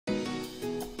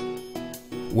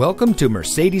Welcome to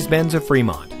Mercedes-Benz of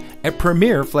Fremont, a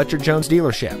premier Fletcher Jones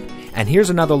dealership. And here's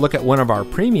another look at one of our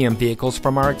premium vehicles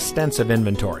from our extensive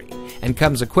inventory, and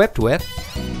comes equipped with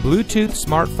Bluetooth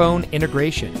smartphone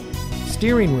integration,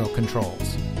 steering wheel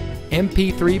controls,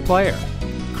 MP3 player,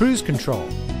 cruise control,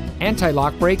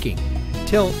 anti-lock braking,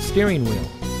 tilt steering wheel,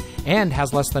 and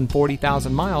has less than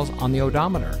 40,000 miles on the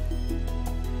odometer.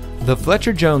 The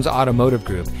Fletcher Jones Automotive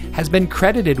Group has been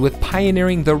credited with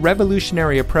pioneering the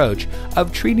revolutionary approach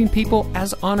of treating people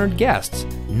as honored guests,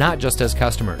 not just as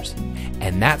customers.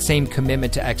 And that same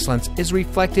commitment to excellence is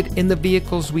reflected in the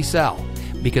vehicles we sell,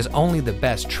 because only the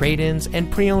best trade-ins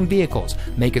and pre-owned vehicles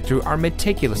make it through our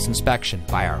meticulous inspection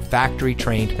by our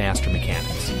factory-trained master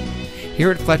mechanics.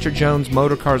 Here at Fletcher Jones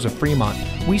Motor Cars of Fremont,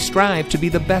 we strive to be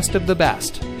the best of the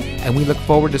best, and we look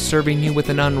forward to serving you with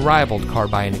an unrivaled car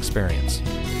buying experience.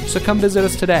 So come visit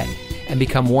us today and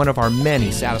become one of our many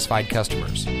satisfied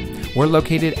customers. We're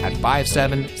located at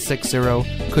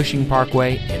 5760 Cushing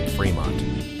Parkway in Fremont.